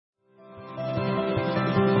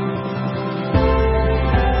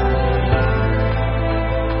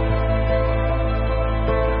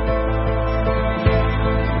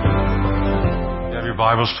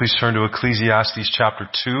Bibles, please turn to Ecclesiastes chapter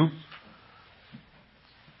 2.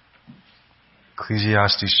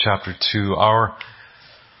 Ecclesiastes chapter 2. Our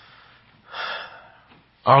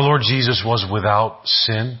Lord Jesus was without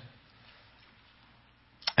sin,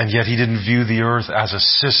 and yet He didn't view the earth as a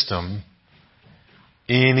system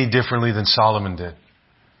any differently than Solomon did.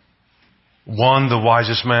 One, the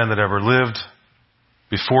wisest man that ever lived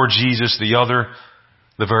before Jesus, the other,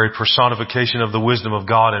 the very personification of the wisdom of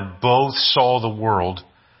God, and both saw the world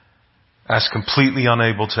as completely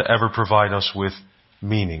unable to ever provide us with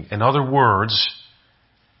meaning. In other words,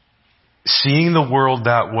 seeing the world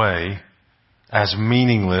that way as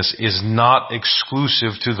meaningless is not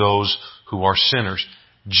exclusive to those who are sinners.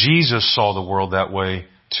 Jesus saw the world that way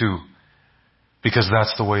too, because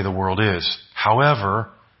that's the way the world is. However,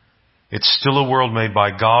 it's still a world made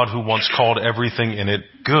by God who once called everything in it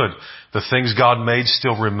good. The things God made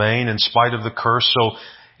still remain in spite of the curse. So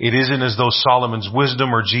it isn't as though Solomon's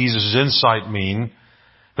wisdom or Jesus' insight mean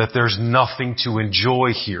that there's nothing to enjoy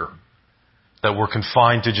here, that we're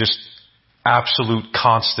confined to just absolute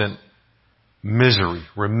constant misery.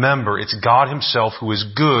 Remember, it's God Himself who is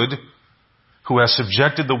good, who has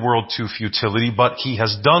subjected the world to futility, but He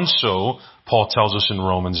has done so, Paul tells us in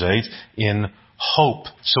Romans 8, in hope.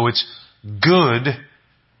 So it's good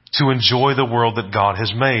to enjoy the world that God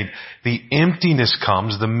has made. The emptiness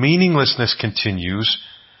comes, the meaninglessness continues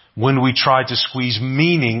when we try to squeeze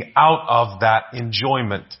meaning out of that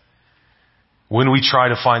enjoyment. When we try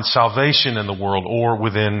to find salvation in the world or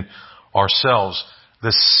within ourselves.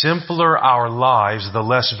 The simpler our lives, the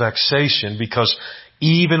less vexation, because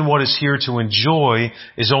even what is here to enjoy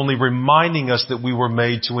is only reminding us that we were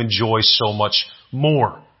made to enjoy so much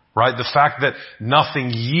more. Right? The fact that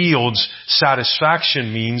nothing yields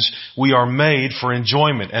satisfaction means we are made for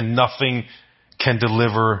enjoyment, and nothing can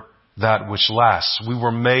deliver that which lasts. We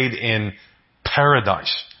were made in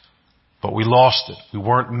paradise, but we lost it. We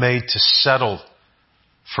weren't made to settle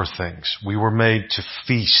for things. We were made to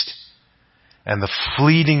feast. And the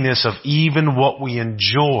fleetingness of even what we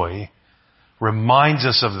enjoy reminds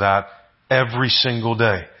us of that every single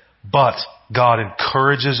day. But God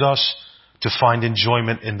encourages us to find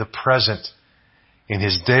enjoyment in the present, in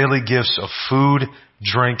His daily gifts of food,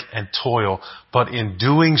 drink, and toil. But in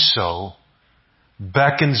doing so,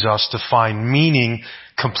 beckons us to find meaning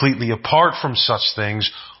completely apart from such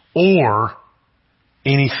things or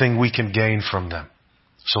anything we can gain from them.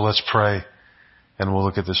 So let's pray and we'll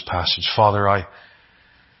look at this passage. Father, I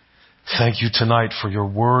thank You tonight for Your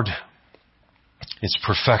word. Its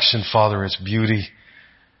perfection, Father, its beauty,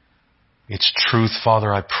 its truth.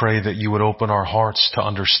 Father, I pray that You would open our hearts to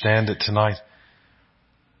understand it tonight.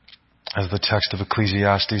 As the text of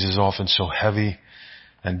Ecclesiastes is often so heavy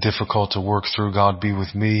and difficult to work through, God, be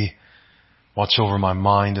with me. Watch over my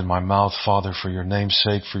mind and my mouth, Father, for Your name's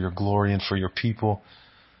sake, for Your glory, and for Your people,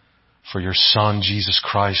 for Your Son, Jesus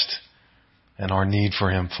Christ, and our need for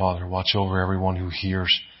Him, Father. Watch over everyone who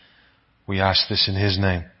hears. We ask this in His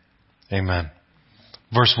name. Amen.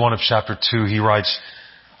 Verse 1 of chapter 2, he writes,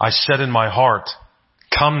 I said in my heart,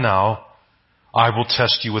 come now, I will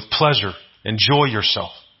test you with pleasure. Enjoy yourself.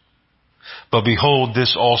 But behold,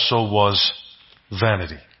 this also was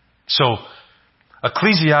vanity. So,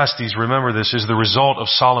 Ecclesiastes, remember this, is the result of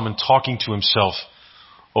Solomon talking to himself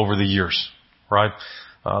over the years, right?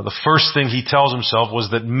 The first thing he tells himself was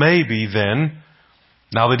that maybe then,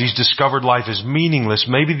 now that he's discovered life is meaningless,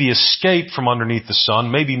 maybe the escape from underneath the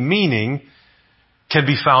sun, maybe meaning can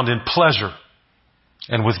be found in pleasure.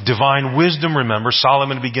 And with divine wisdom, remember,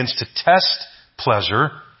 Solomon begins to test pleasure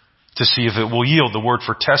to see if it will yield. The word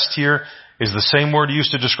for test here is the same word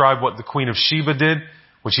used to describe what the Queen of Sheba did,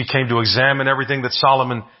 when she came to examine everything that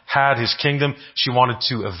Solomon had, his kingdom. She wanted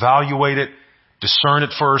to evaluate it, discern it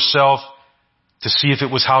for herself, to see if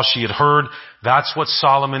it was how she had heard. That's what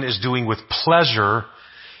Solomon is doing with pleasure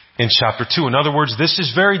in chapter 2. In other words, this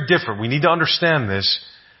is very different. We need to understand this.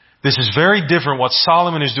 This is very different what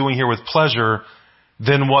Solomon is doing here with pleasure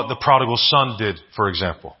than what the prodigal son did, for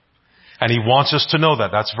example. And he wants us to know that.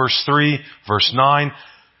 That's verse 3, verse 9.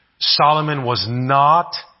 Solomon was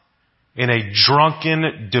not in a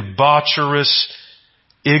drunken, debaucherous,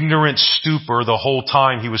 ignorant stupor the whole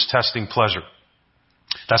time he was testing pleasure.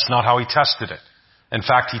 That's not how he tested it. In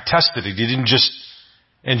fact, he tested it. He didn't just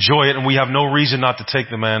enjoy it, and we have no reason not to take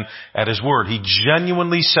the man at his word. He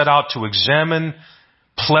genuinely set out to examine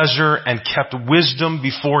pleasure and kept wisdom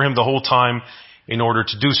before him the whole time in order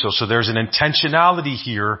to do so. So there's an intentionality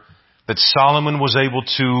here that Solomon was able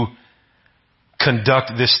to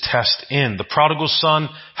conduct this test in. The prodigal son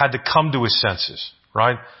had to come to his senses,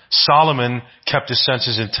 right? Solomon kept his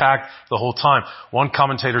senses intact the whole time. One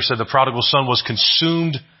commentator said the prodigal son was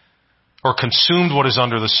consumed what is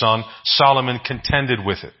under the sun. Solomon contended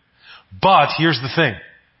with it. But here's the thing.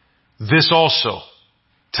 This also,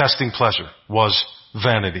 testing pleasure, was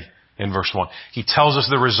vanity in verse 1. He tells us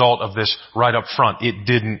the result of this right up front. It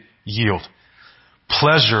didn't yield.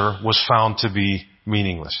 Pleasure was found to be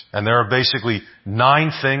meaningless. And there are basically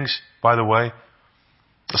 9 things, by the way,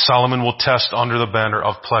 Solomon will test under the banner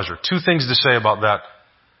of pleasure. 2 things to say about that.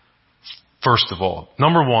 First of all,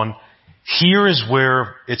 number 1, here is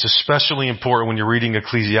where it's especially important when you're reading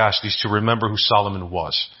Ecclesiastes to remember who Solomon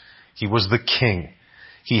was. He was the king.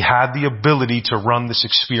 He had the ability to run this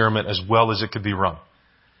experiment as well as it could be run.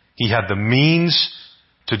 He had the means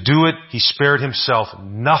to do it. He spared himself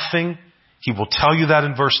nothing. He will tell you that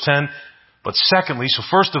in verse 10. But secondly, so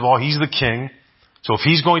first of all, he's the king. So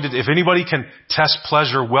if anybody can test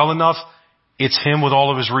pleasure well enough, it's him with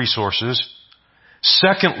all of his resources.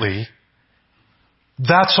 Secondly,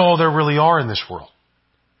 that's all there really are in this world.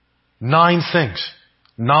 9 things.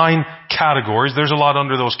 9 categories. There's a lot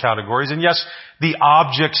under those categories. And yes, the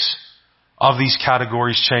objects of these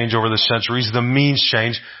categories change over the centuries. The means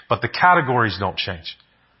change, but the categories don't change.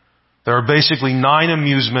 There are basically 9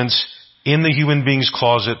 amusements in the human being's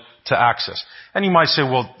closet to access. And you might say,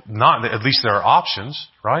 well, at least there are options,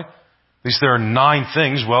 right? At least there are 9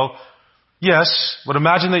 things. Well, yes, but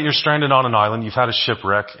imagine that you're stranded on an island, you've had a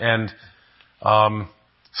shipwreck, and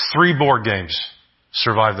 3 board games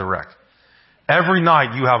survive the wreck. Every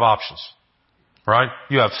night you have options, right?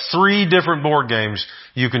 You have 3 different board games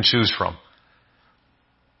you can choose from.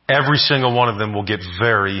 Every single one of them will get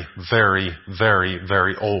very, very, very,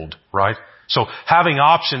 very old, right? So having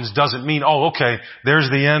options doesn't mean, oh, okay, there's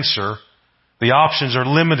the answer. The options are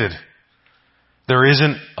limited. There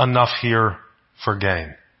isn't enough here for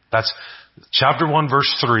gain. That's chapter 1,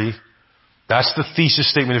 verse 3. That's the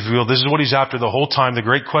thesis statement, if you will. This is what he's after the whole time. The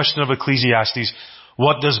great question of Ecclesiastes.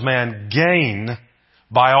 What does man gain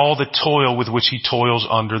by all the toil with which he toils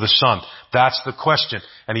under the sun? That's the question.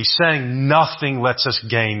 And he's saying nothing lets us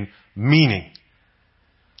gain meaning.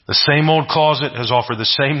 The same old closet has offered the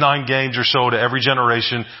same 9 games or so to every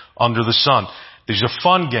generation under the sun. These are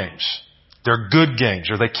fun games. They're good games,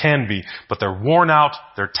 or they can be, but they're worn out,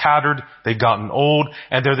 they're tattered, they've gotten old,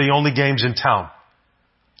 and they're the only games in town.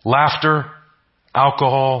 Laughter,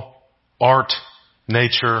 alcohol, art,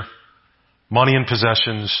 nature, money and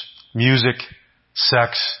possessions, music,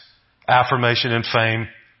 sex, affirmation and fame,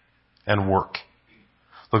 and work.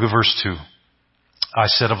 Look at verse 2. I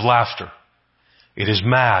said of laughter, it is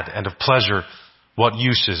mad, and of pleasure, what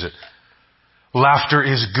use is it? Laughter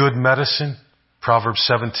is good medicine. Proverbs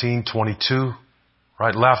 17:22.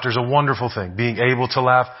 Right? Laughter is a wonderful thing. Being able to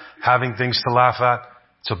laugh, having things to laugh at.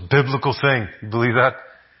 It's a biblical thing. You believe that?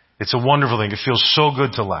 It's a wonderful thing. It feels so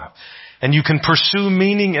good to laugh. And you can pursue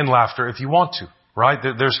meaning in laughter if you want to. Right?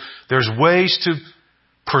 There's ways to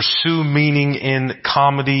pursue meaning in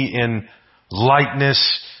comedy, in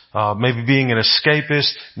lightness, maybe being an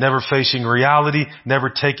escapist, never facing reality, never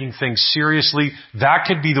taking things seriously. That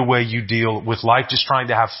could be the way you deal with life, just trying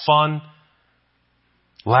to have fun,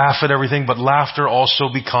 laugh at everything. But laughter also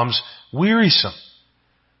becomes wearisome,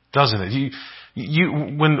 doesn't it?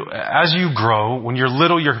 As you grow, when you're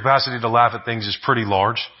little, your capacity to laugh at things is pretty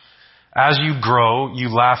large. As you grow, you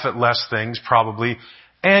laugh at less things probably,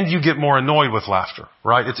 and you get more annoyed with laughter,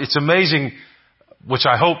 right? It's amazing, which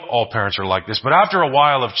I hope all parents are like this, but after a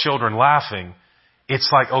while of children laughing,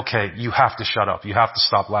 it's like, okay, you have to shut up. You have to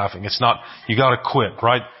stop laughing. It's not, you gotta quit,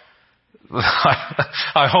 right?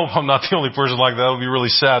 I hope I'm not the only person like that. That would be really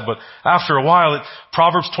sad, but after a while,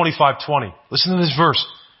 Proverbs 25:20. Listen to this verse.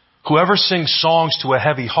 Whoever sings songs to a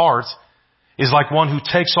heavy heart is like one who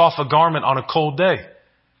takes off a garment on a cold day.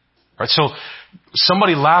 Right? So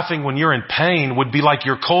somebody laughing when you're in pain would be like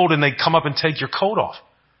you're cold and they come up and take your coat off.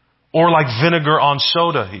 Or like vinegar on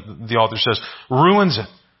soda, the author says, ruins it.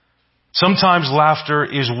 Sometimes laughter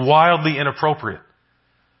is wildly inappropriate.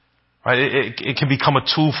 Right? It can become a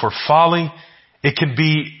tool for folly. It can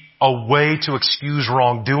be a way to excuse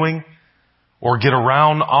wrongdoing or get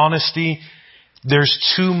around honesty.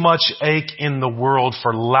 There's too much ache in the world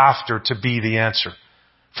for laughter to be the answer.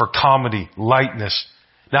 For comedy, lightness.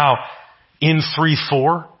 Now, in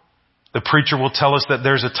 3:4, the preacher will tell us that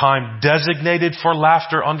there's a time designated for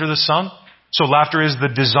laughter under the sun. So laughter is the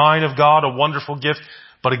design of God, a wonderful gift.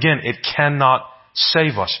 But again, it cannot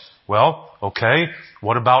save us. Well, okay,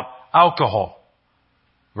 what about alcohol?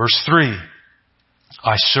 Verse 3,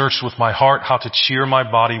 I searched with my heart how to cheer my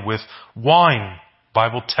body with wine.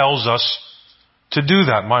 Bible tells us to do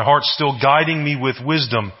that. My heart's still guiding me with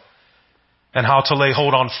wisdom. and how to lay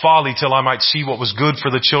hold on folly till I might see what was good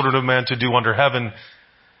for the children of men to do under heaven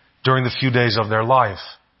during the few days of their life.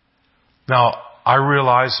 Now, I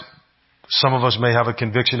realize some of us may have a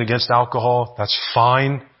conviction against alcohol. That's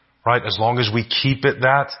fine, right? As long as we keep it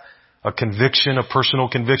that, a conviction, a personal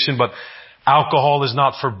conviction. But alcohol is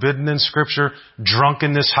not forbidden in Scripture.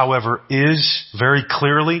 Drunkenness, however, is very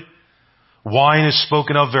clearly. Wine is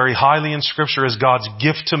spoken of very highly in Scripture as God's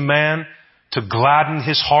gift to man to gladden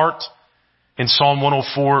his heart in Psalm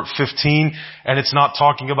 104:15. And it's not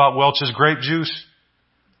talking about Welch's grape juice.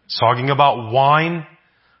 It's talking about wine.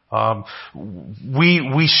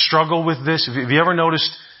 We struggle with this. Have you ever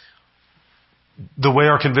noticed the way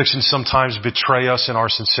our convictions sometimes betray us in our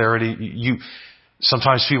sincerity?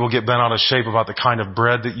 Sometimes people get bent out of shape about the kind of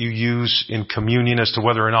bread that you use in communion as to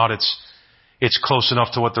whether or not it's close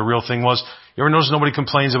enough to what the real thing was. You ever notice nobody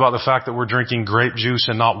complains about the fact that we're drinking grape juice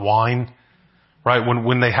and not wine? Right?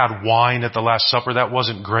 When they had wine at the Last Supper, that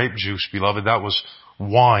wasn't grape juice, beloved. That was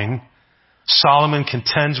wine. Solomon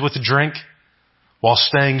contends with drink while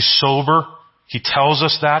staying sober. He tells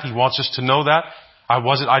us that. He wants us to know that.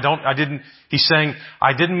 He's saying,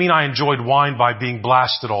 I didn't mean I enjoyed wine by being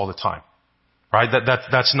blasted all the time. Right?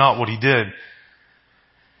 That's not what he did.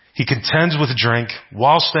 He contends with drink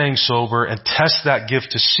while staying sober and tests that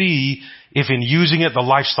gift to see if in using it, the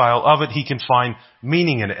lifestyle of it, he can find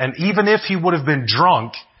meaning in it. And even if he would have been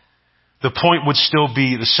drunk, the point would still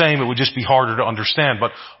be the same. It would just be harder to understand.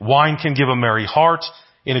 But wine can give a merry heart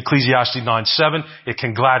in Ecclesiastes 9:7. It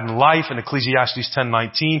can gladden life in Ecclesiastes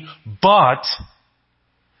 10:19. But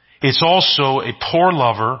it's also a poor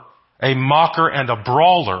lover, a mocker, and a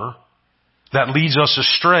brawler that leads us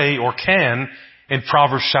astray, or can, in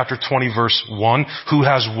Proverbs chapter 20 verse 1. Who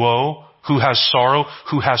has woe? Who has sorrow?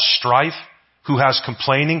 Who has strife? Who has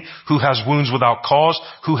complaining? Who has wounds without cause?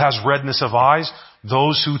 Who has redness of eyes?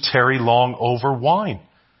 Those who tarry long over wine.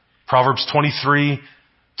 Proverbs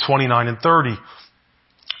 23:29 and 30.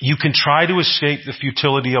 You can try to escape the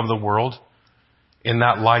futility of the world in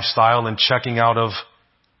that lifestyle and checking out of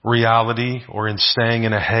reality or in staying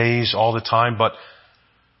in a haze all the time. But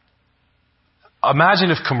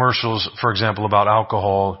imagine if commercials, for example, about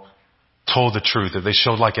alcohol told the truth, if they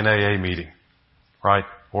showed like an AA meeting, right?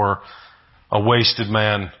 Or a wasted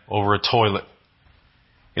man over a toilet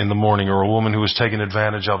in the morning, or a woman who was taken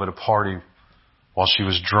advantage of at a party while she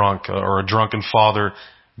was drunk, or a drunken father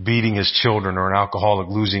beating his children, or an alcoholic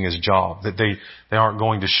losing his job. That they aren't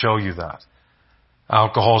going to show you that.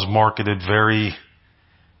 Alcohol is marketed very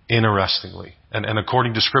interestingly. And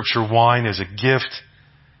according to Scripture, wine is a gift.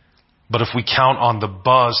 But if we count on the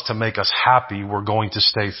buzz to make us happy, we're going to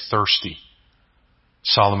stay thirsty.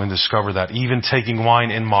 Solomon discovered that. Even taking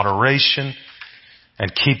wine in moderation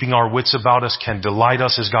and keeping our wits about us can delight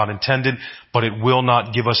us as God intended, but it will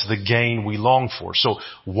not give us the gain we long for. So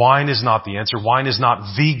wine is not the answer. Wine is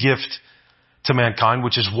not the gift to mankind,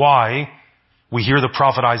 which is why we hear the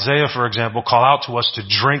prophet Isaiah, for example, call out to us to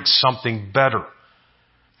drink something better.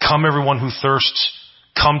 Come everyone who thirsts,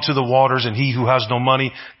 come to the waters, and he who has no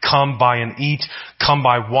money, come buy and eat. Come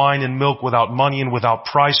buy wine and milk without money and without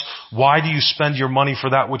price. Why do you spend your money for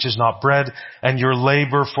that which is not bread, and your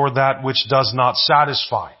labor for that which does not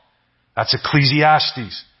satisfy? That's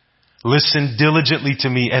Ecclesiastes. Listen diligently to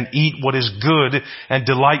me and eat what is good, and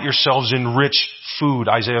delight yourselves in rich food.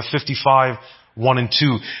 Isaiah 55:1 and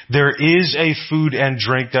 2. There is a food and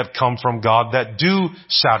drink that come from God that do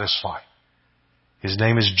satisfy. His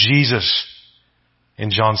name is Jesus. In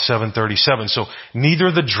John 7:37. So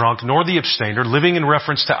neither the drunk nor the abstainer, living in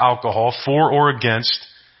reference to alcohol, for or against,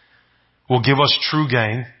 will give us true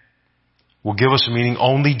gain, will give us meaning.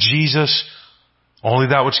 Only Jesus, only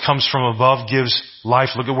that which comes from above gives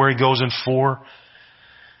life. Look at where he goes in 4.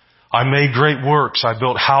 I made great works. I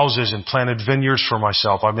built houses and planted vineyards for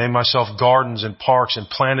myself. I made myself gardens and parks and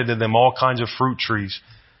planted in them all kinds of fruit trees.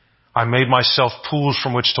 I made myself pools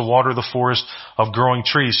from which to water the forest of growing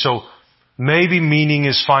trees. So maybe meaning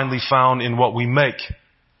is finally found in what we make.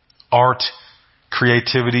 Art,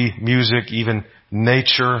 creativity, music, even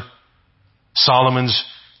nature. Solomon's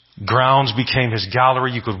grounds became his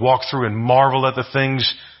gallery. You could walk through and marvel at the things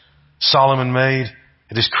Solomon made,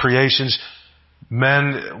 at his creations.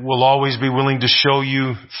 Men will always be willing to show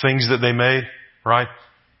you things that they made, right?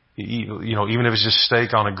 You know, even if it's just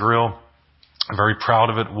steak on a grill. I'm very proud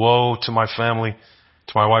of it. Woe to my family,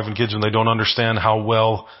 to my wife and kids, when they don't understand how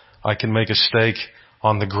well I can make a steak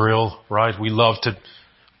on the grill, right? We love to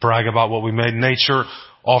brag about what we made. Nature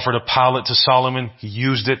offered a palette to Solomon. He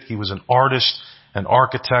used it. He was an artist, an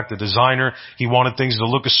architect, a designer. He wanted things to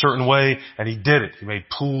look a certain way, and he did it. He made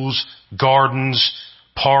pools, gardens,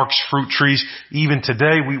 parks, fruit trees. Even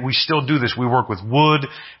today, we still do this. We work with wood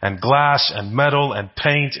and glass and metal and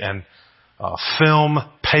paint and film,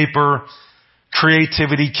 paper.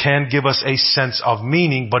 Creativity can give us a sense of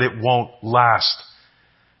meaning, but it won't last.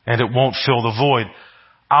 And it won't fill the void.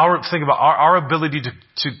 Think about our ability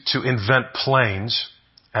to invent planes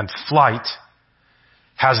and flight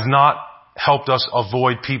has not helped us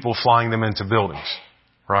avoid people flying them into buildings,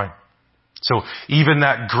 right? So even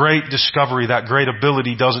that great discovery, that great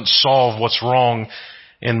ability doesn't solve what's wrong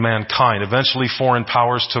in mankind. Eventually foreign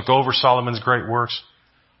powers took over Solomon's great works,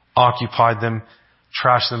 occupied them,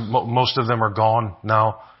 trashed them. Most of them are gone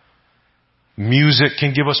now. Music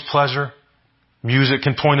can give us pleasure. Music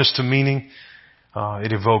can point us to meaning.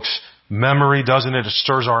 It evokes memory, doesn't it? It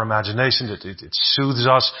stirs our imagination. It soothes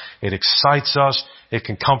us. It excites us. It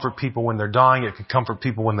can comfort people when they're dying. It can comfort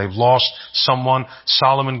people when they've lost someone.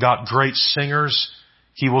 Solomon got great singers.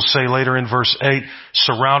 He will say later in verse 8,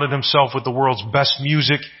 surrounded himself with the world's best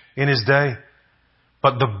music in his day.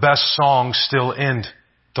 But the best songs still end,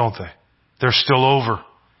 don't they? They're still over.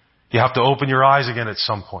 You have to open your eyes again at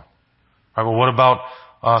some point. All right, well, what about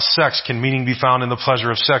sex? Can meaning be found in the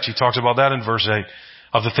pleasure of sex? He talks about that in verse 8.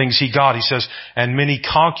 Of the things he got, he says, and many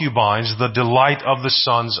concubines, the delight of the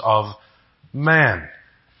sons of man.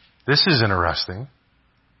 This is interesting.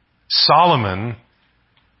 Solomon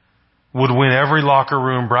would win every locker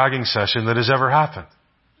room bragging session that has ever happened.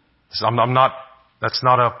 That's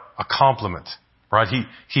not a compliment, right?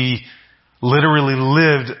 He literally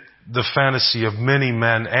lived the fantasy of many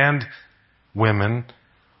men and women.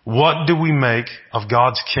 What do we make of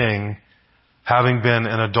God's king having been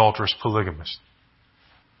an adulterous polygamist?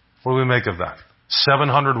 What do we make of that?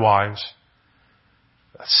 700 wives,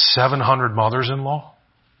 700 mothers-in-law,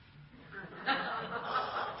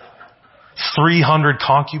 300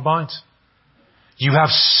 concubines. You have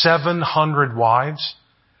 700 wives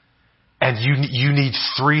and you need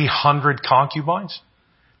 300 concubines?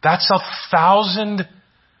 That's 1,000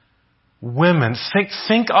 women.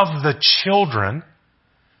 Think of the children.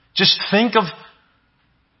 Just think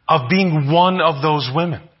of being one of those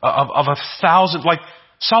women, of 1,000, like,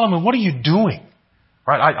 Solomon, what are you doing?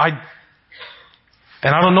 Right?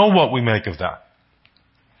 And I don't know what we make of that.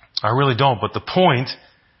 I really don't. But the point,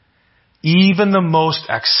 even the most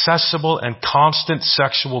accessible and constant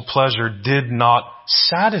sexual pleasure did not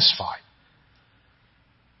satisfy.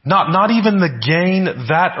 Not even the gain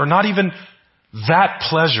that, or not even that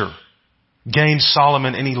pleasure gained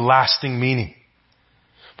Solomon any lasting meaning.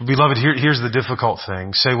 But beloved, here's the difficult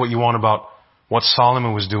thing. Say what you want about what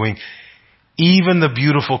Solomon was doing. Even the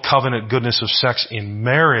beautiful covenant goodness of sex in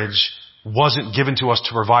marriage wasn't given to us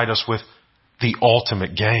to provide us with the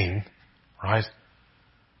ultimate gain, right?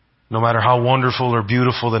 No matter how wonderful or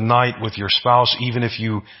beautiful the night with your spouse, even if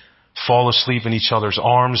you fall asleep in each other's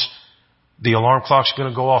arms, the alarm clock's going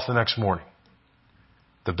to go off the next morning.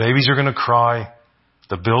 The babies are going to cry.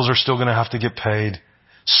 The bills are still going to have to get paid.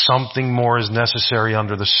 Something more is necessary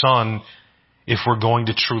under the sun if we're going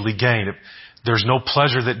to truly gain. There's no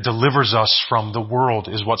pleasure that delivers us from the world,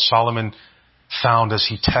 is what Solomon found as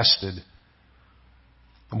he tested.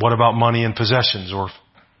 What about money and possessions? Or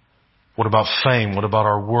what about fame? What about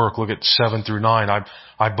our work? Look at 7 through 9.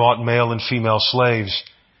 I bought male and female slaves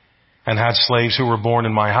and had slaves who were born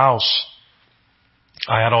in my house.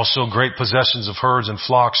 I had also great possessions of herds and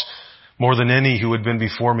flocks, more than any who had been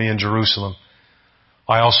before me in Jerusalem.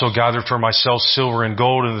 I also gathered for myself silver and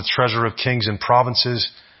gold and the treasure of kings and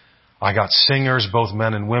provinces. I got singers, both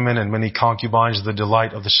men and women, and many concubines, the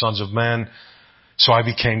delight of the sons of men. So I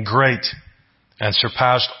became great and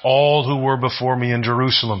surpassed all who were before me in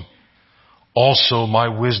Jerusalem. Also my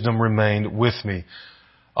wisdom remained with me.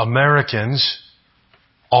 Americans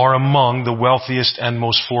are among the wealthiest and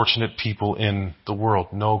most fortunate people in the world.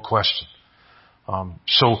 No question.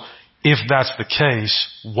 So if that's the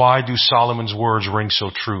case, why do Solomon's words ring so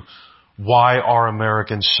true? Why are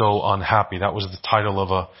Americans so unhappy? That was the title of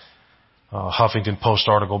a Huffington Post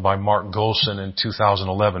article by Mark Golson in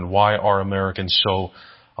 2011. Why are Americans so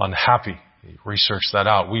unhappy? He researched that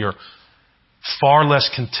out. We are far less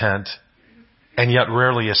content and yet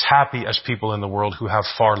rarely as happy as people in the world who have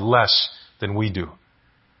far less than we do.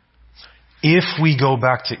 If we go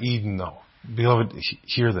back to Eden, though, beloved,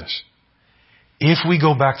 hear this. If we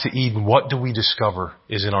go back to Eden, what do we discover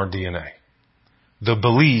is in our DNA? The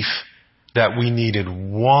belief that we needed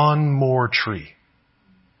one more tree,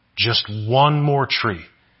 just one more tree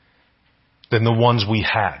than the ones we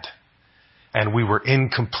had. And we were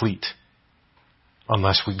incomplete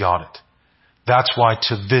unless we got it. That's why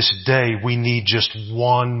to this day we need just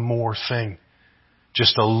one more thing.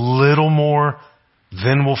 Just a little more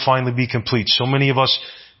then we'll finally be complete. So many of us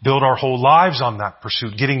build our whole lives on that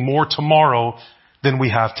pursuit, getting more tomorrow than we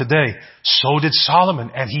have today. So did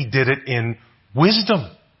Solomon, and he did it in wisdom.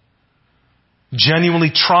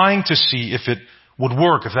 Genuinely trying to see if it would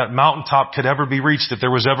work, if that mountaintop could ever be reached, if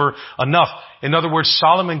there was ever enough. In other words,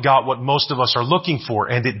 Solomon got what most of us are looking for,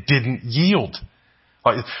 and it didn't yield.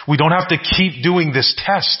 We don't have to keep doing this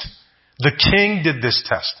test. The king did this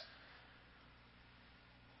test.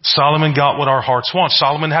 Solomon got what our hearts want.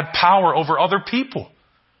 Solomon had power over other people.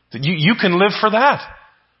 You can live for that.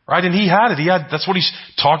 Right? And he had it. That's what he's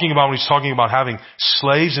talking about when he's talking about having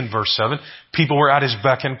slaves in verse 7. People were at his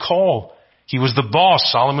beck and call. He was the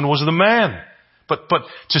boss. Solomon was the man. But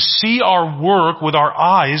to see our work with our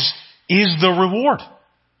eyes is the reward.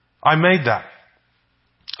 I made that.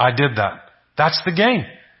 I did that. That's the game.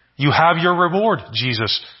 You have your reward,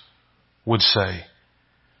 Jesus would say.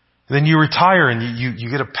 Then you retire and you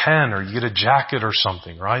get a pen or you get a jacket or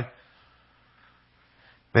something, right?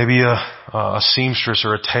 Maybe a seamstress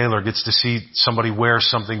or a tailor gets to see somebody wear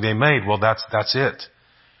something they made. Well, that's it.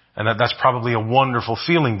 And that's probably a wonderful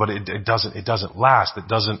feeling, but it doesn't last. It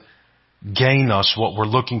doesn't gain us what we're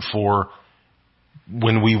looking for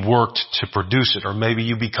when we worked to produce it. Or maybe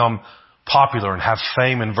you become popular and have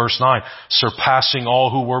fame in verse 9, surpassing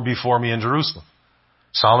all who were before me in Jerusalem.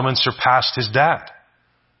 Solomon surpassed his dad,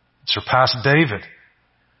 surpassed David.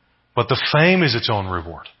 But the fame is its own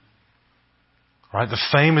reward. Right? The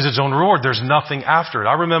fame is its own reward. There's nothing after it.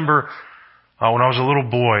 I remember when I was a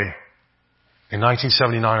little boy, in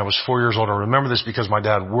 1979, I was 4 years old. I remember this because my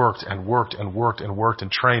dad worked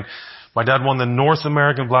and trained. My dad won the North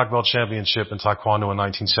American Black Belt Championship in Taekwondo in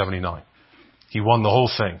 1979. He won the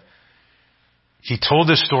whole thing. He told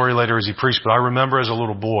this story later as he preached, but I remember as a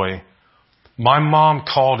little boy, my mom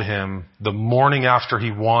called him the morning after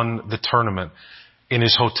he won the tournament in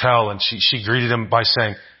his hotel, and she greeted him by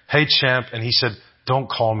saying, "Hey, champ," and he said, "Don't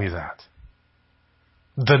call me that."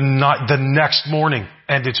 The next morning,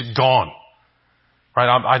 and it's gone. Right?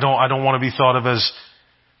 I don't want to be thought of as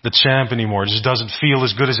the champ anymore. It just doesn't feel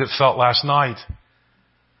as good as it felt last night.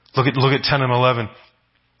 Look at 10 and 11.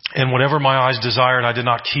 And whatever my eyes desired, I did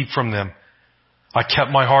not keep from them. I kept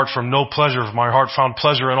my heart from no pleasure, for my heart found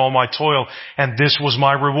pleasure in all my toil, and this was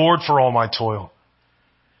my reward for all my toil.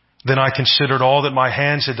 Then I considered all that my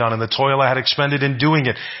hands had done and the toil I had expended in doing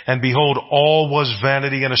it. And behold, all was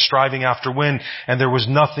vanity and a striving after wind, and there was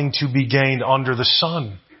nothing to be gained under the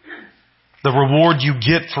sun. The reward you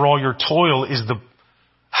get for all your toil is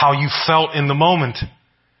how you felt in the moment.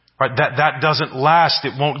 Right? That doesn't last.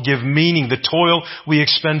 It won't give meaning. The toil we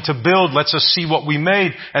expend to build lets us see what we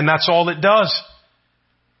made, and that's all it does.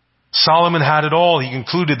 Solomon had it all. He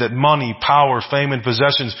concluded that money, power, fame, and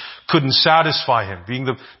possessions couldn't satisfy him. Being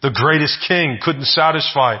the greatest king couldn't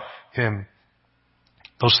satisfy him.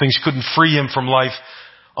 Those things couldn't free him from life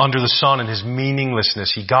under the sun and his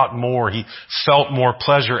meaninglessness. He got more. He felt more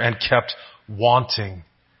pleasure and kept wanting.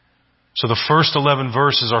 So the first 11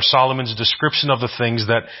 verses are Solomon's description of the things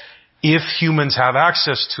that, if humans have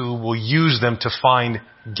access to, will use them to find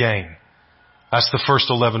gain. That's the first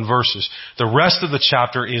 11 verses. The rest of the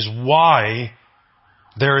chapter is why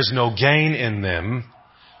there is no gain in them,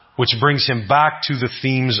 which brings him back to the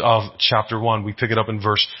themes of chapter 1. We pick it up in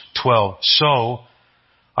verse 12. So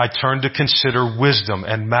I turned to consider wisdom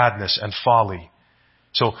and madness and folly.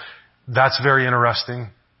 So that's very interesting,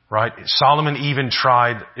 right? Solomon even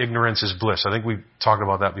tried ignorance is bliss. I think we talked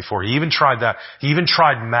about that before. He even tried that. He even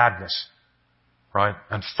tried madness, right?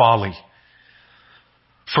 And folly.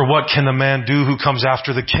 For what can the man do who comes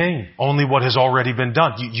after the king? Only what has already been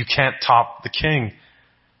done. You can't top the king.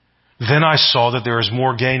 Then I saw that there is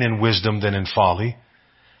more gain in wisdom than in folly,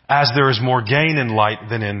 as there is more gain in light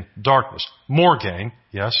than in darkness. More gain,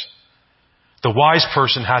 yes. The wise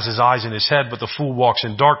person has his eyes in his head, but the fool walks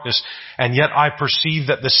in darkness. And yet I perceive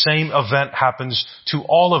that the same event happens to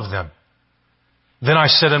all of them. Then I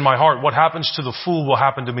said in my heart, what happens to the fool will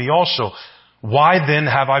happen to me also. Why then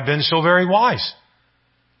have I been so very wise?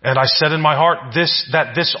 And I said in my heart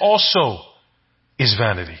that this also is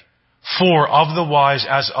vanity. For of the wise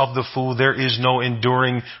as of the fool there is no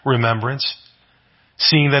enduring remembrance,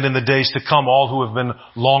 seeing that in the days to come all who have been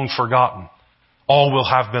long forgotten, all will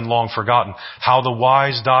have been long forgotten. How the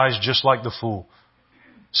wise dies just like the fool.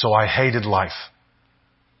 So I hated life,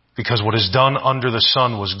 because what is done under the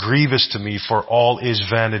sun was grievous to me, for all is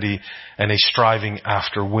vanity and a striving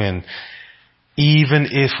after wind. Even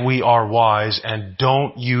if we are wise and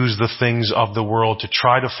don't use the things of the world to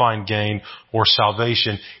try to find gain or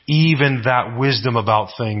salvation, even that wisdom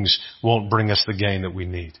about things won't bring us the gain that we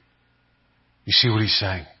need. You see what he's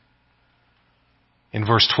saying? in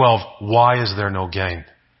verse 12, why is there no gain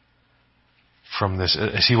from this?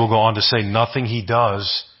 As he will go on to say, nothing he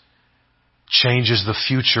does changes the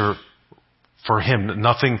future for him.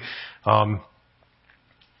 Nothing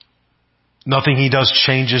he does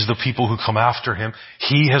changes the people who come after him.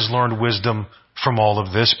 He has learned wisdom from all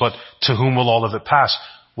of this, but to whom will all of it pass?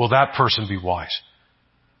 Will that person be wise?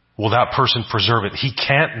 Will that person preserve it? He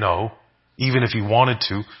can't know, even if he wanted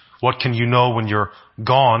to. What can you know when you're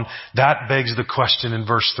gone? That begs the question in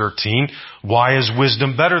verse 13. Why is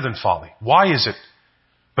wisdom better than folly? Why is it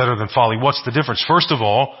better than folly? What's the difference? First of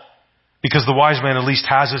all, because the wise man at least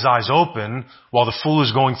has his eyes open while the fool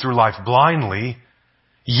is going through life blindly.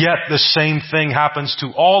 Yet the same thing happens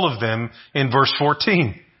to all of them in verse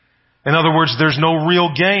 14. In other words, there's no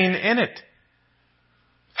real gain in it.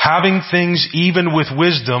 Having things even with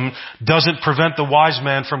wisdom doesn't prevent the wise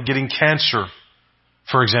man from getting cancer,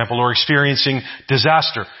 for example, or experiencing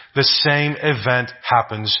disaster. The same event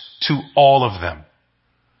happens to all of them.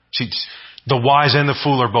 See, the wise and the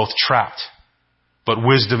fool are both trapped, but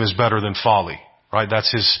wisdom is better than folly, right?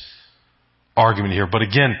 That's his argument here. But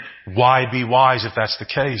again, why be wise if that's the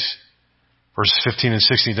case? Verses 15 and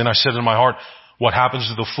 16. Then I said in my heart, what happens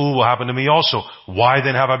to the fool will happen to me also. Why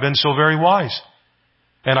then have I been so very wise?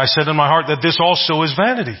 And I said in my heart that this also is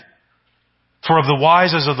vanity. For of the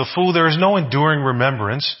wise as of the fool there is no enduring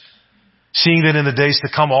remembrance, seeing that in the days to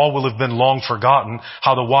come all will have been long forgotten,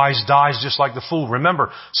 how the wise dies just like the fool.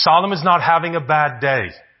 Remember, Solomon's not having a bad day.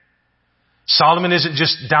 Solomon isn't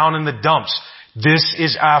just down in the dumps. This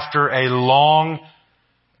is after a long,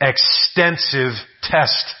 extensive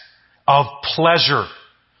test of pleasure,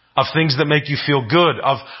 of things that make you feel good,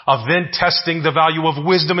 of then testing the value of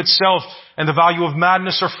wisdom itself and the value of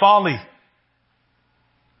madness or folly.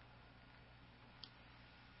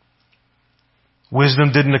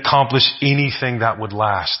 Wisdom didn't accomplish anything that would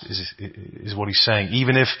last, is what he's saying.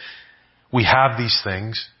 Even if we have these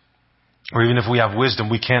things, or even if we have wisdom,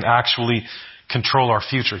 we can't actually control our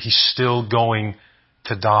future. He's still going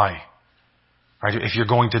to die. Right? If you're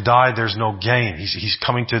going to die, there's no gain. He's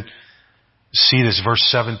coming to see this. Verse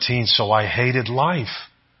 17, so I hated life,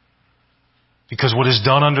 because what is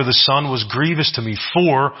done under the sun was grievous to me,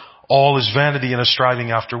 for all is vanity and a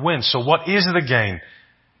striving after wind. So what is the gain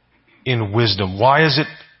in wisdom? Why is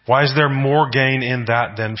there more gain in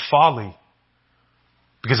that than folly?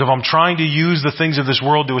 Because if I'm trying to use the things of this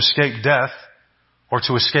world to escape death or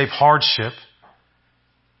to escape hardship,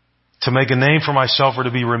 to make a name for myself or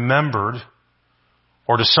to be remembered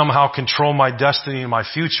or to somehow control my destiny and my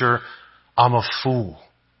future, I'm a fool.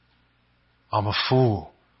 I'm a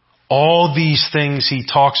fool. All these things he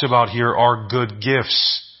talks about here are good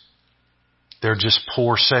gifts. They're just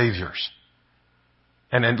poor saviors.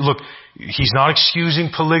 And look, he's not excusing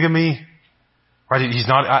polygamy, right? He's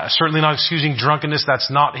certainly not excusing drunkenness. That's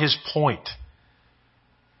not his point.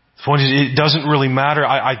 The point is, it doesn't really matter.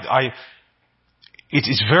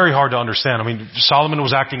 It's very hard to understand. I mean, Solomon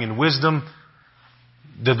was acting in wisdom.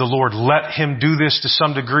 Did the Lord let him do this to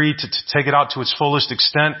some degree, to take it out to its fullest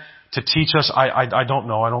extent, to teach us? I don't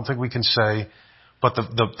know. I don't think we can say. But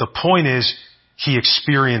the point is, he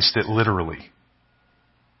experienced it literally.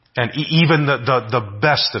 And even the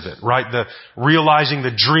best of it, right? Realizing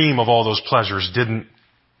the dream of all those pleasures didn't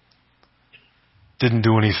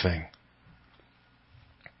do anything.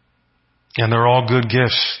 And they're all good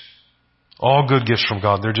gifts. All good gifts from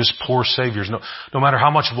God. They're just poor saviors. No matter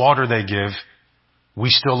how much water they give, we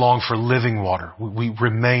still long for living water. We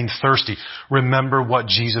remain thirsty. Remember what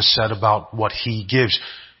Jesus said about what He gives.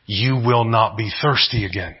 You will not be thirsty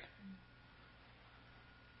again.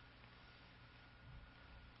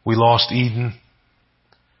 We lost Eden.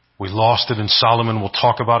 We lost it, and Solomon will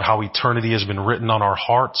talk about how eternity has been written on our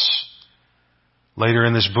hearts later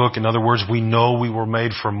in this book. In other words, we know we were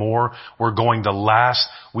made for more. We're going to last.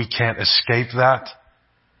 We can't escape that.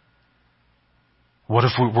 What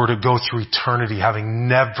if we were to go through eternity having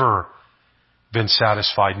never been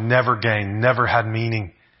satisfied, never gained, never had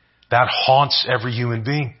meaning? That haunts every human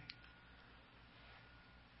being.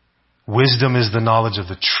 Wisdom is the knowledge of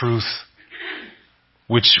the truth,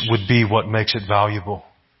 which would be what makes it valuable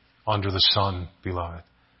under the sun, beloved.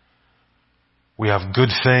 We have good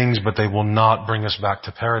things, but they will not bring us back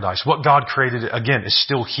to paradise. What God created, again, is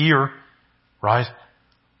still here, right?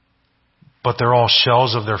 But they're all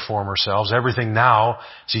shells of their former selves. Everything now,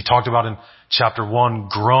 as he talked about in chapter 1,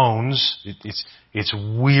 groans. It's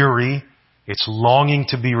weary. It's longing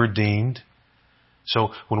to be redeemed. So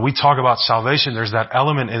when we talk about salvation, there's that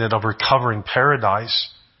element in it of recovering paradise.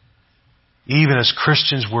 Even as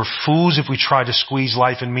Christians, we're fools if we try to squeeze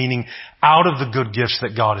life and meaning out of the good gifts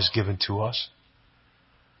that God has given to us.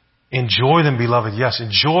 Enjoy them, beloved. Yes,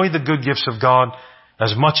 enjoy the good gifts of God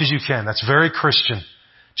as much as you can. That's very Christian.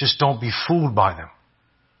 Just don't be fooled by them.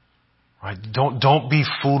 Right? Don't be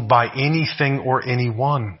fooled by anything or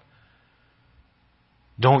anyone.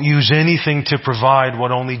 Don't use anything to provide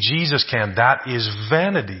what only Jesus can. That is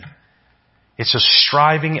vanity. It's a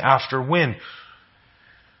striving after wind.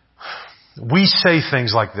 We say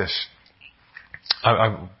things like this.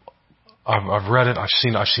 I've read it. I've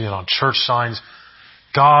seen it on church signs.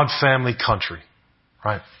 God, family, country.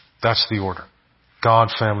 Right? That's the order. God,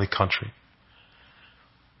 family, country.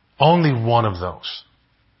 Only one of those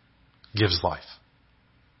gives life.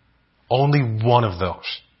 Only one of those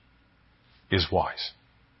is wise.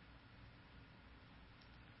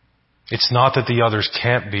 It's not that the others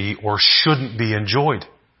can't be or shouldn't be enjoyed.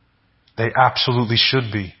 They absolutely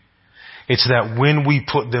should be. It's that when we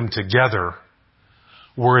put them together,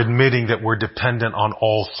 we're admitting that we're dependent on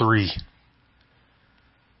all three.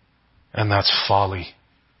 And that's folly.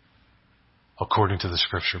 According to the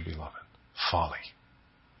Scripture, beloved. Folly.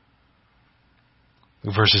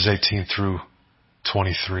 Verses 18 through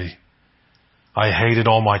 23. I hated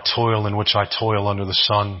all my toil in which I toil under the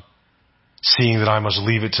sun, seeing that I must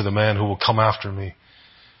leave it to the man who will come after me.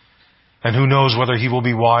 And who knows whether he will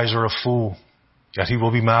be wise or a fool. Yet he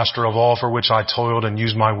will be master of all for which I toiled and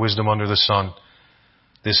used my wisdom under the sun.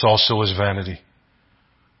 This also is vanity.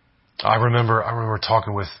 I remember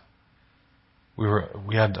talking with,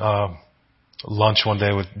 we had lunch one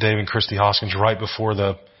day with Dave and Christy Hoskins right before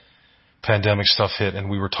the pandemic stuff hit, and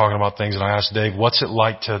we were talking about things, and I asked Dave, what's it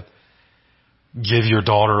like to give your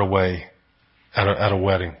daughter away at a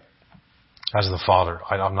wedding as the father?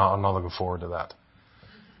 I'm not looking forward to that.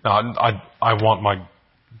 Now, I want my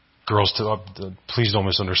girls to, please don't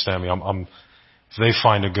misunderstand me. If they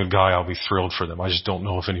find a good guy, I'll be thrilled for them. I just don't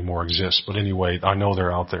know if any more exist. But anyway, I know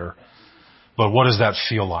they're out there. But what does that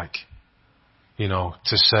feel like? You know,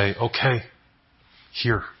 to say, okay,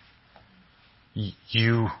 here,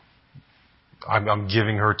 I'm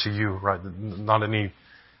giving her to you, right? Not any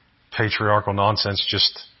patriarchal nonsense,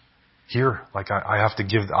 just here. Like I have to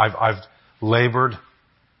give, I've labored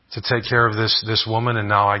to take care of this woman, and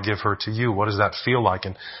now I give her to you. What does that feel like?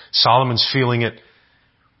 And Solomon's feeling it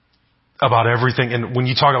about everything. And when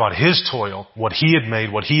you talk about his toil, what he had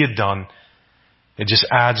made, what he had done, it just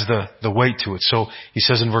adds the weight to it. So he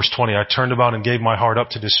says in verse 20, I turned about and gave my heart up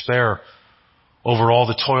to despair over all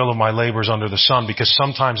the toil of my labors under the sun, because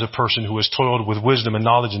sometimes a person who has toiled with wisdom and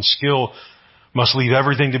knowledge and skill must leave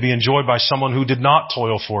everything to be enjoyed by someone who did not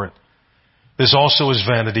toil for it. This also is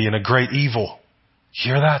vanity and a great evil.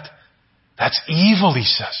 Hear that? That's evil, he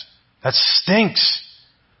says. That stinks.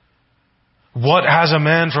 What has a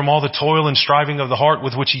man from all the toil and striving of the heart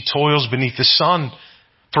with which he toils beneath the sun?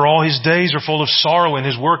 For all his days are full of sorrow, and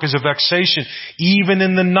his work is a vexation. Even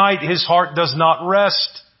in the night his heart does not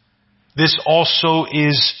rest. This also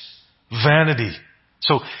is vanity.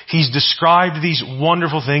 So he's described these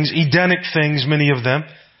wonderful things, Edenic things, many of them,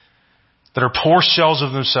 that are poor shells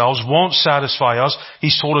of themselves, won't satisfy us.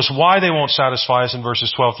 He's told us why they won't satisfy us in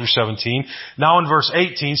verses 12 through 17. Now in verse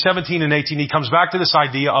 17 and 18, he comes back to this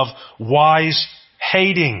idea of wise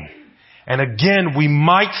hating. And again, we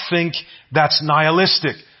might think that's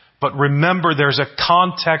nihilistic, but remember there's a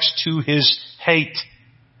context to his hate.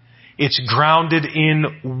 It's grounded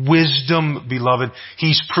in wisdom, beloved.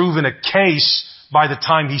 He's proven a case by the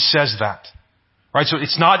time he says that. Right? So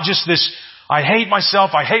it's not just this, I hate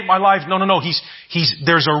myself, I hate my life. No.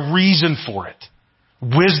 There's a reason for it.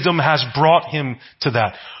 Wisdom has brought him to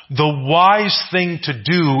that. The wise thing to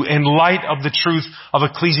do in light of the truth of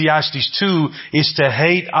Ecclesiastes 2 is to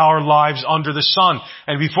hate our lives under the sun.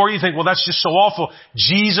 And before you think, well, that's just so awful,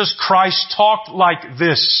 Jesus Christ talked like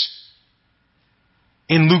this.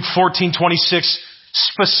 In Luke 14:26,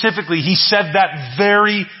 specifically, he said that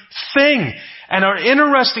very thing. And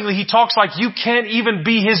interestingly, he talks like you can't even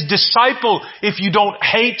be his disciple if you don't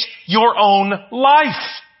hate your own life.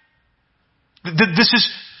 This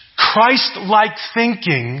is Christ-like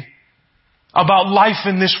thinking about life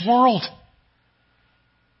in this world.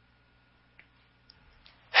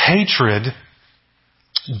 Hatred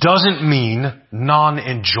doesn't mean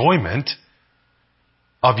non-enjoyment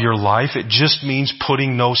of your life. It just means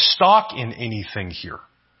putting no stock in anything here.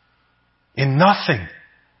 In nothing.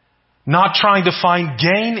 Not trying to find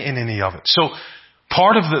gain in any of it. So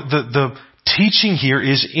part of the teaching here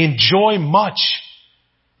is enjoy much.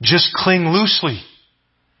 Just cling loosely.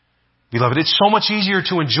 Beloved, it's so much easier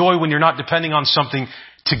to enjoy when you're not depending on something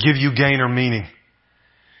to give you gain or meaning.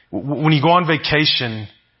 When you go on vacation,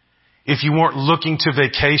 if you weren't looking to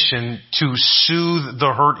vacation to soothe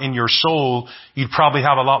the hurt in your soul, you'd probably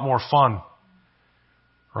have a lot more fun.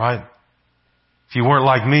 Right? If you weren't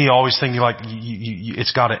like me, always thinking like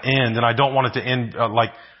it's got to end, and I don't want it to end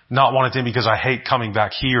not want it to end because I hate coming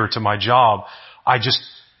back here to my job. I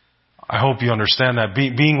hope you understand that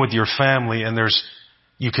being with your family and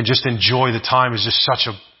you can just enjoy the time is just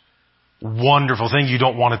such a wonderful thing. You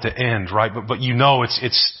don't want it to end, right? But you know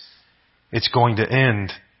it's going to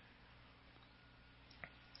end.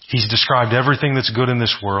 He's described everything that's good in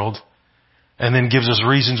this world and then gives us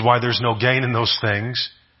reasons why there's no gain in those things.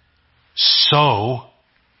 So,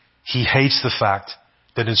 he hates the fact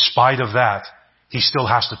that in spite of that, he still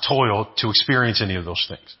has to toil to experience any of those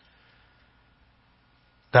things.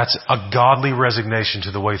 That's a godly resignation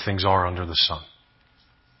to the way things are under the sun.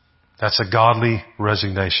 That's a godly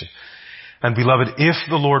resignation. And beloved, if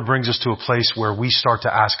the Lord brings us to a place where we start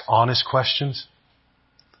to ask honest questions,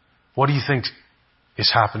 what do you think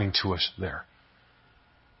is happening to us there?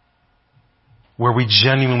 Where we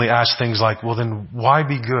genuinely ask things like, well then why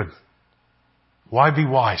be good? Why be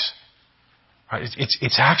wise? Right?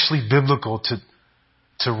 It's actually biblical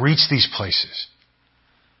to reach these places.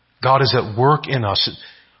 God is at work in us.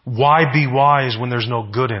 Why be wise when there's no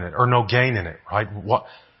good in it or no gain in it, right?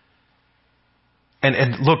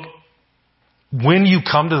 And look, when you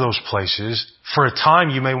come to those places, for a time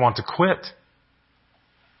you may want to quit.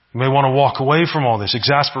 You may want to walk away from all this.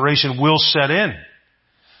 Exasperation will set in.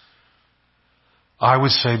 I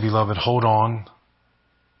would say, beloved, hold on.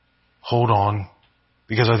 Hold on.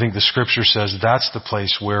 Because I think the Scripture says that's the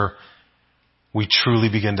place where we truly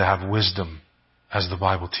begin to have wisdom as the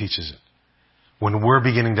Bible teaches it. When we're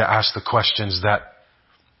beginning to ask the questions that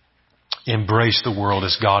embrace the world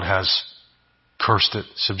as God has cursed it,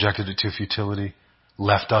 subjected it to futility,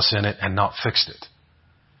 left us in it, and not fixed it.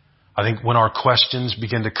 I think when our questions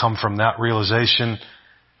begin to come from that realization,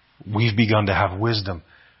 we've begun to have wisdom.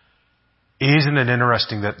 Isn't it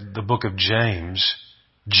interesting that the book of James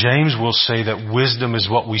will say that wisdom is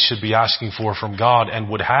what we should be asking for from God and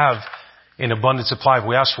would have in abundant supply if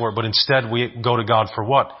we ask for it, but instead we go to God for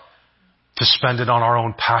what? To spend it on our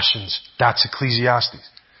own passions. That's Ecclesiastes.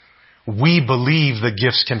 We believe the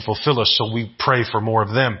gifts can fulfill us, so we pray for more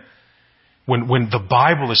of them. When the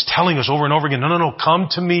Bible is telling us over and over again, no, come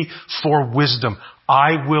to me for wisdom.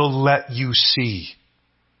 I will let you see.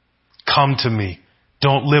 Come to me.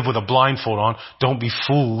 Don't live with a blindfold on. Don't be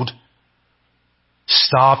fooled.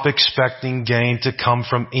 Stop expecting gain to come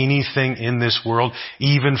from anything in this world,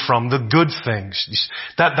 even from the good things.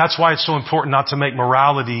 That's why it's so important not to make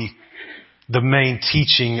morality the main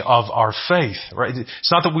teaching of our faith, right?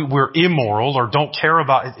 It's not that we're immoral or don't care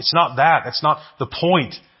about it. It's not that. That's not the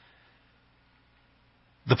point.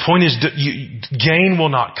 The point is that gain will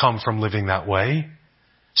not come from living that way.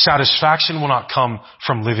 Satisfaction will not come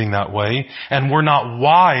from living that way. And we're not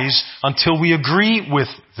wise until we agree with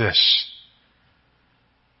this.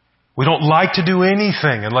 We don't like to do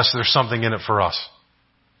anything unless there's something in it for us.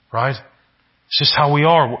 Right? It's just how we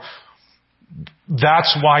are.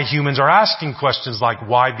 That's why humans are asking questions like,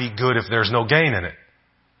 why be good if there's no gain in it?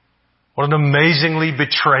 What an amazingly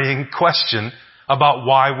betraying question about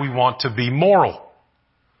why we want to be moral.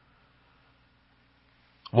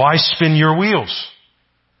 Why spin your wheels?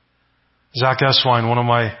 Zach Eswine, one of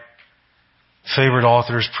my favorite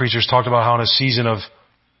authors, preachers, talked about how in a season of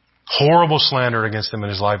horrible slander against him in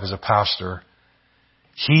his life as a pastor,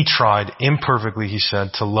 he tried imperfectly, he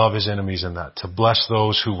said, to love his enemies in that, to bless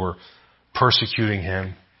those who were persecuting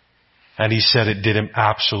him. And he said it did him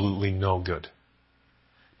absolutely no good.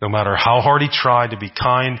 No matter how hard he tried to be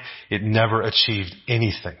kind, it never achieved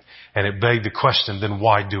anything. And it begged the question, then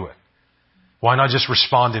why do it? Why not just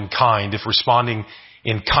respond in kind if responding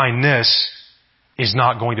in kindness is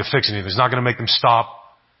not going to fix anything? It's not going to make them stop.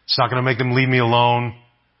 It's not going to make them leave me alone.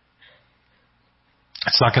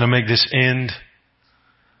 It's not going to make this end.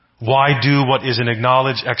 Why do what isn't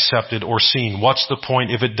acknowledged, accepted, or seen? What's the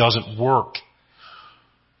point if it doesn't work?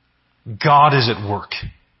 God is at work,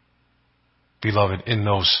 beloved, in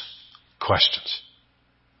those questions.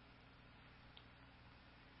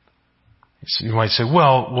 So you might say,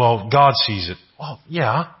 well, God sees it. Well,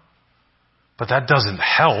 yeah, but that doesn't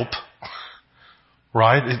help,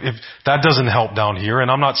 right? If that doesn't help down here, and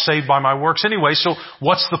I'm not saved by my works anyway, so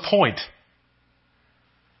what's the point?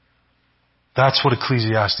 That's what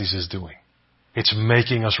Ecclesiastes is doing. It's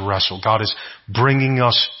making us wrestle. God is bringing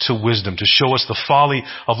us to wisdom, to show us the folly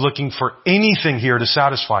of looking for anything here to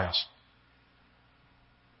satisfy us.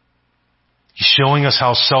 He's showing us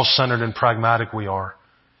how self-centered and pragmatic we are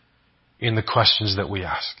in the questions that we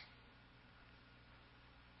ask.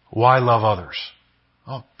 Why love others?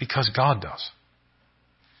 Oh, because God does.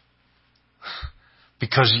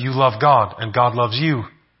 Because you love God and God loves you.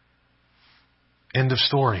 End of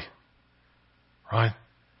story. Right?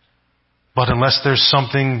 But unless there's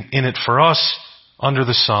something in it for us under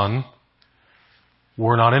the sun,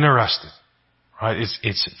 we're not interested. Right?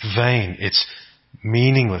 It's vain. It's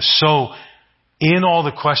meaningless. So, in all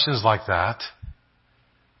the questions like that,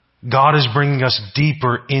 God is bringing us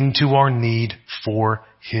deeper into our need for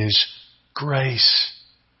His grace.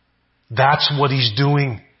 That's what He's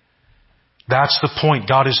doing. That's the point.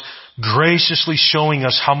 God is graciously showing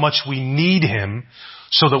us how much we need Him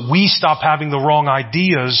so that we stop having the wrong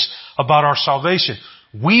ideas about our salvation.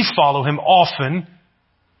 We follow Him often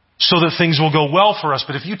so that things will go well for us.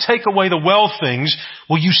 But if you take away the well things,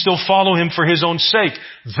 will you still follow Him for His own sake?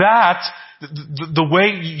 That, the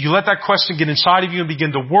way you let that question get inside of you and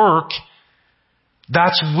begin to work,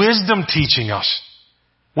 that's wisdom teaching us.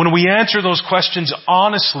 When we answer those questions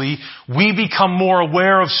honestly, we become more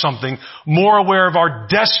aware of something, more aware of our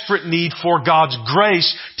desperate need for God's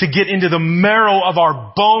grace to get into the marrow of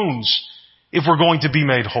our bones if we're going to be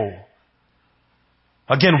made whole.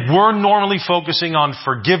 Again, we're normally focusing on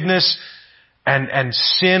forgiveness and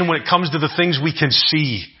sin when it comes to the things we can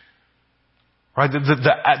see. Right?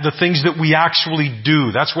 The things that we actually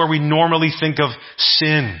do. That's where we normally think of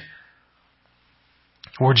sin.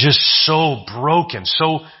 We're just so broken,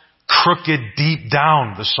 so crooked deep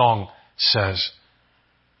down, the song says.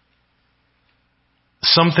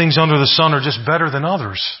 Some things under the sun are just better than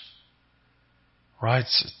others. Right?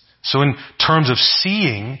 So in terms of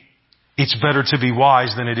seeing, it's better to be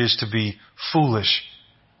wise than it is to be foolish.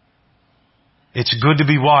 It's good to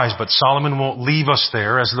be wise, but Solomon won't leave us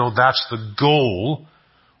there as though that's the goal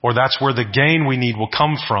or that's where the gain we need will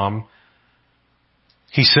come from.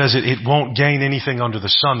 He says it won't gain anything under the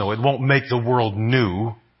sun, though. It won't make the world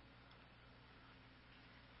new.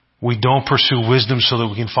 We don't pursue wisdom so that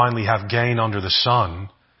we can finally have gain under the sun.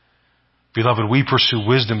 Beloved, we pursue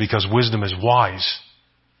wisdom because wisdom is wise.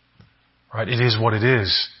 Right? It is what it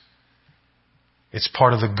is. It's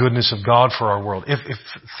part of the goodness of God for our world.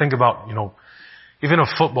 Think about, if in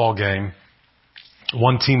a football game,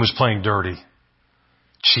 one team was playing dirty,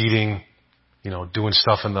 cheating, doing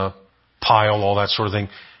stuff in the pile, all that sort of thing.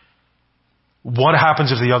 What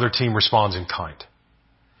happens if the other team responds in kind?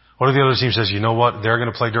 What if the other team says, you know what, they're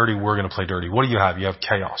going to play dirty, we're going to play dirty? What do you have? You have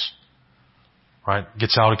chaos. Right?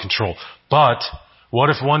 Gets out of control. But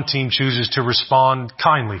what if one team chooses to respond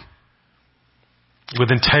kindly,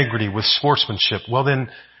 with integrity, with sportsmanship? Well then,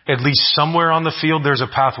 at least somewhere on the field there's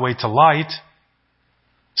a pathway to light.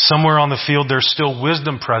 Somewhere on the field there's still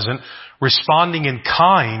wisdom present. Responding in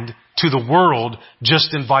kind to the world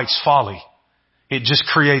just invites folly. It just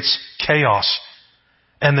creates chaos.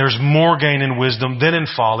 And there's more gain in wisdom than in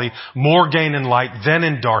folly, more gain in light than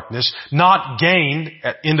in darkness. Not gain,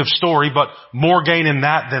 end of story, but more gain in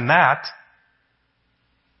that than that.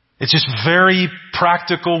 It's just very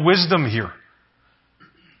practical wisdom here.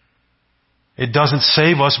 It doesn't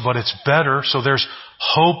save us, but it's better. So there's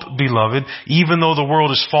hope, beloved. Even though the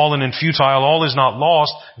world is fallen and futile, all is not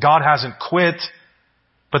lost. God hasn't quit.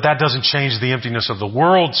 But that doesn't change the emptiness of the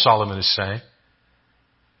world, Solomon is saying.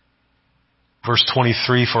 Verse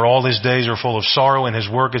 23, for all his days are full of sorrow and his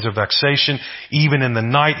work is a vexation. Even in the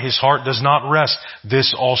night his heart does not rest.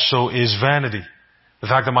 This also is vanity. The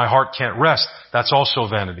fact that my heart can't rest, that's also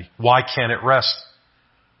vanity. Why can't it rest?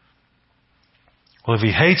 Well, if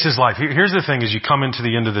he hates his life, here's the thing as you come into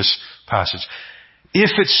the end of this passage.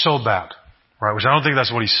 If it's so bad, right, which I don't think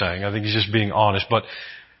that's what he's saying. I think he's just being honest. But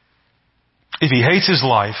if he hates his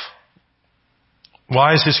life,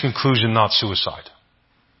 why is his conclusion not suicide?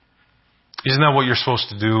 Isn't that what you're supposed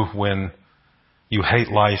to do when you hate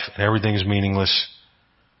life and everything is meaningless?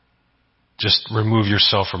 Just remove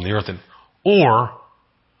yourself from the earth. Or,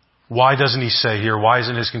 why doesn't he say here, why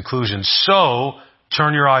isn't his conclusion, so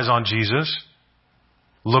turn your eyes on Jesus,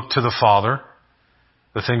 look to the Father,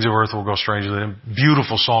 the things of earth will go strangely to him.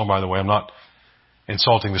 Beautiful song, by the way. I'm not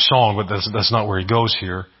insulting the song, but that's not where he goes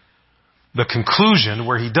here. The conclusion,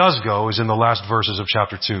 where he does go, is in the last verses of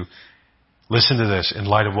chapter 2. Listen to this in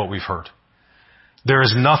light of what we've heard. There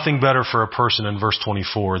is nothing better for a person in verse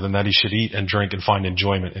 24 than that he should eat and drink and find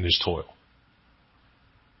enjoyment in his toil.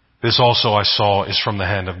 This also I saw is from the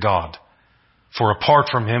hand of God. For apart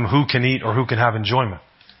from him, who can eat or who can have enjoyment?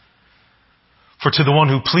 For to the one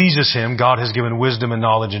who pleases him, God has given wisdom and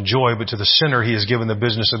knowledge and joy, but to the sinner he has given the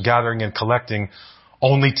business of gathering and collecting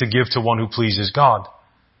only to give to one who pleases God.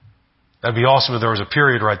 That'd be awesome if there was a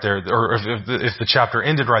period right there, or if the chapter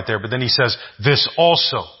ended right there, but then he says, this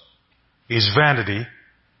also is vanity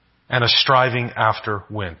and a striving after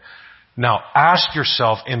wind. Now, ask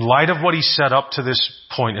yourself, in light of what he said up to this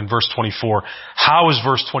point in verse 24, how is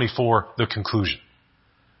verse 24 the conclusion?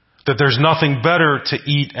 That there's nothing better to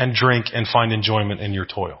eat and drink and find enjoyment in your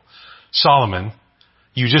toil. Solomon,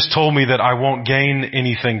 you just told me that I won't gain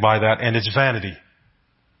anything by that, and it's vanity.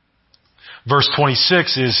 Verse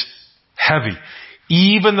 26 is heavy.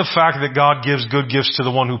 Even the fact that God gives good gifts to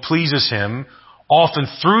the one who pleases Him, often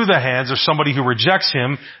through the hands of somebody who rejects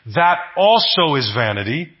Him, that also is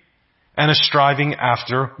vanity and a striving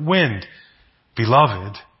after wind.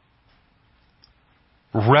 Beloved,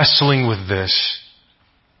 wrestling with this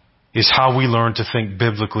is how we learn to think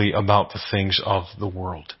biblically about the things of the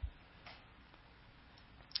world.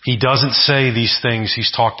 He doesn't say these things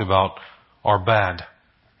He's talked about are bad.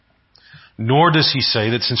 Nor does He say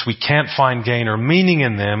that since we can't find gain or meaning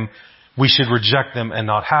in them, we should reject them and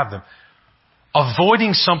not have them.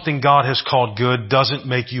 Avoiding something God has called good doesn't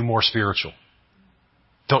make you more spiritual.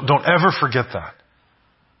 Don't ever forget that.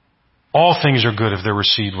 All things are good if they're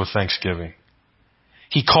received with thanksgiving.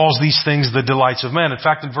 He calls these things the delights of men. In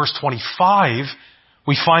fact, in verse 25,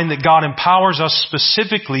 we find that God empowers us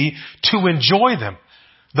specifically to enjoy them.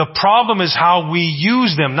 The problem is how we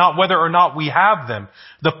use them, not whether or not we have them.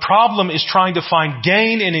 The problem is trying to find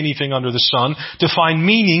gain in anything under the sun, to find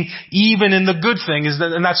meaning even in the good thing.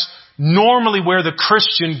 And that's normally where the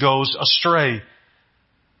Christian goes astray.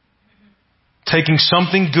 Taking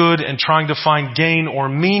something good and trying to find gain or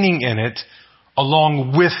meaning in it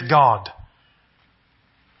along with God.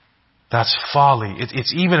 That's folly.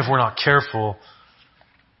 It's even if we're not careful,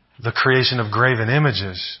 the creation of graven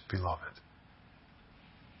images, beloved.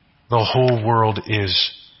 The whole world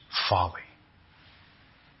is folly.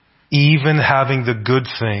 Even having the good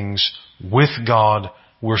things with God,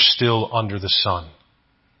 we're still under the sun.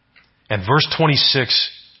 And verse 26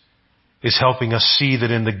 is helping us see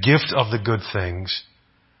that in the gift of the good things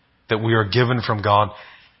that we are given from God,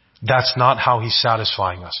 that's not how He's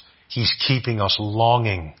satisfying us. He's keeping us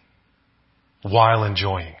longing while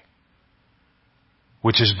enjoying,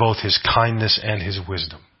 which is both His kindness and His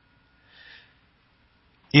wisdom.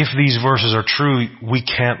 If these verses are true, we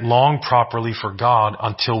can't long properly for God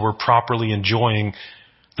until we're properly enjoying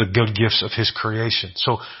the good gifts of His creation.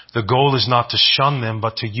 So the goal is not to shun them,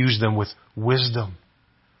 but to use them with wisdom.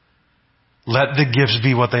 Let the gifts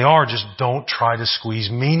be what they are. Just don't try to squeeze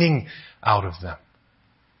meaning out of them.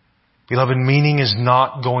 Beloved, meaning is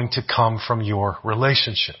not going to come from your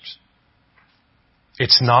relationships.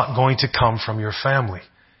 It's not going to come from your family.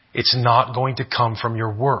 It's not going to come from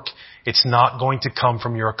your work. It's not going to come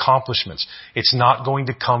from your accomplishments. It's not going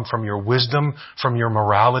to come from your wisdom, from your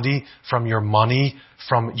morality, from your money,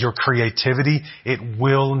 from your creativity. It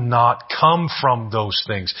will not come from those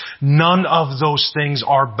things. None of those things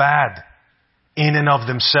are bad in and of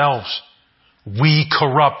themselves. We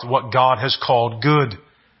corrupt what God has called good.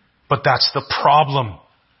 But that's the problem.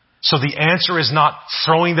 So the answer is not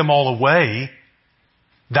throwing them all away.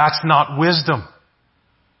 That's not wisdom.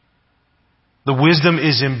 The wisdom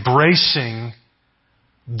is embracing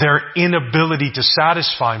their inability to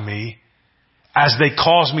satisfy me as they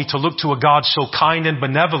cause me to look to a God so kind and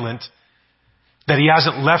benevolent that He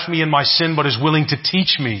hasn't left me in my sin but is willing to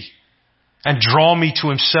teach me and draw me to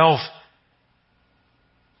Himself.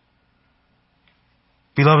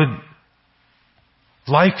 Beloved,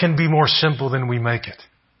 life can be more simple than we make it.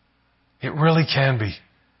 It really can be.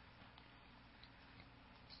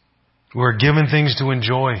 We're given things to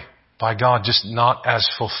enjoy by God, just not as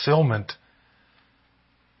fulfillment,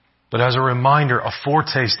 but as a reminder, a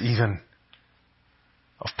foretaste even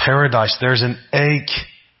of paradise. There's an ache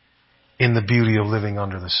in the beauty of living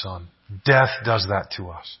under the sun. Death does that to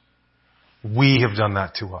us. We have done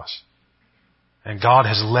that to us. And God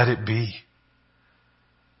has let it be.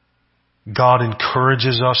 God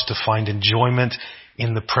encourages us to find enjoyment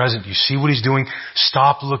in the present. You see what He's doing?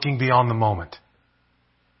 Stop looking beyond the moment.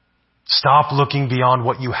 Stop looking beyond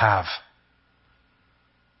what you have.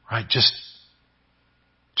 Right? Just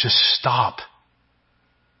stop.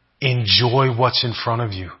 Enjoy what's in front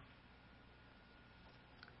of you.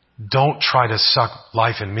 Don't try to suck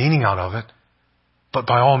life and meaning out of it, but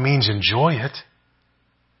by all means enjoy it.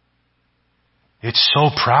 It's so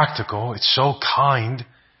practical. It's so kind.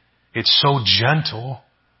 It's so gentle.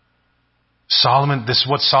 This is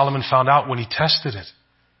what Solomon found out when he tested it.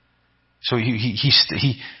 So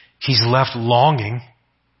he's left longing.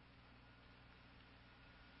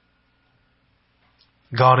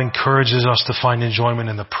 God encourages us to find enjoyment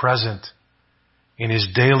in the present, in His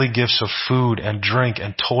daily gifts of food and drink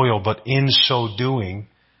and toil, but in so doing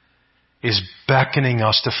is beckoning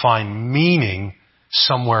us to find meaning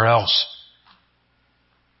somewhere else.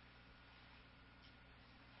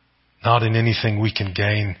 Not in anything we can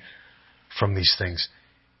gain from these things.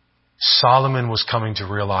 Solomon was coming to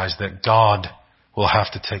realize that God will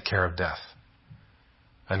have to take care of death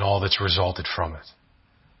and all that's resulted from it.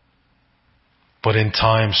 But in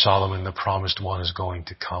time, Solomon, the promised one, is going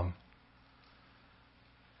to come.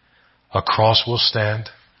 A cross will stand,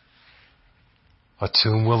 a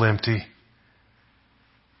tomb will empty,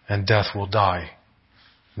 and death will die.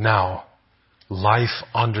 Now, life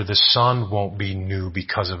under the sun won't be new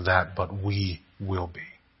because of that, but we will be.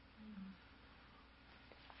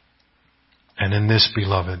 And in this,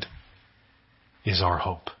 beloved, is our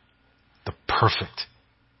hope. The perfect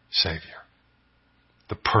Savior.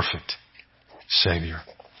 The perfect Savior.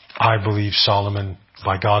 I believe Solomon,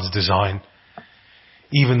 by God's design,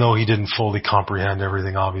 even though he didn't fully comprehend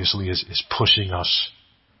everything, obviously, is pushing us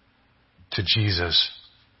to Jesus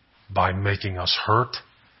by making us hurt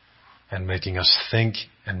and making us think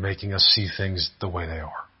and making us see things the way they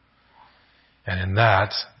are. And in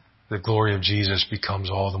that, the glory of Jesus becomes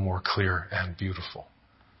all the more clear and beautiful.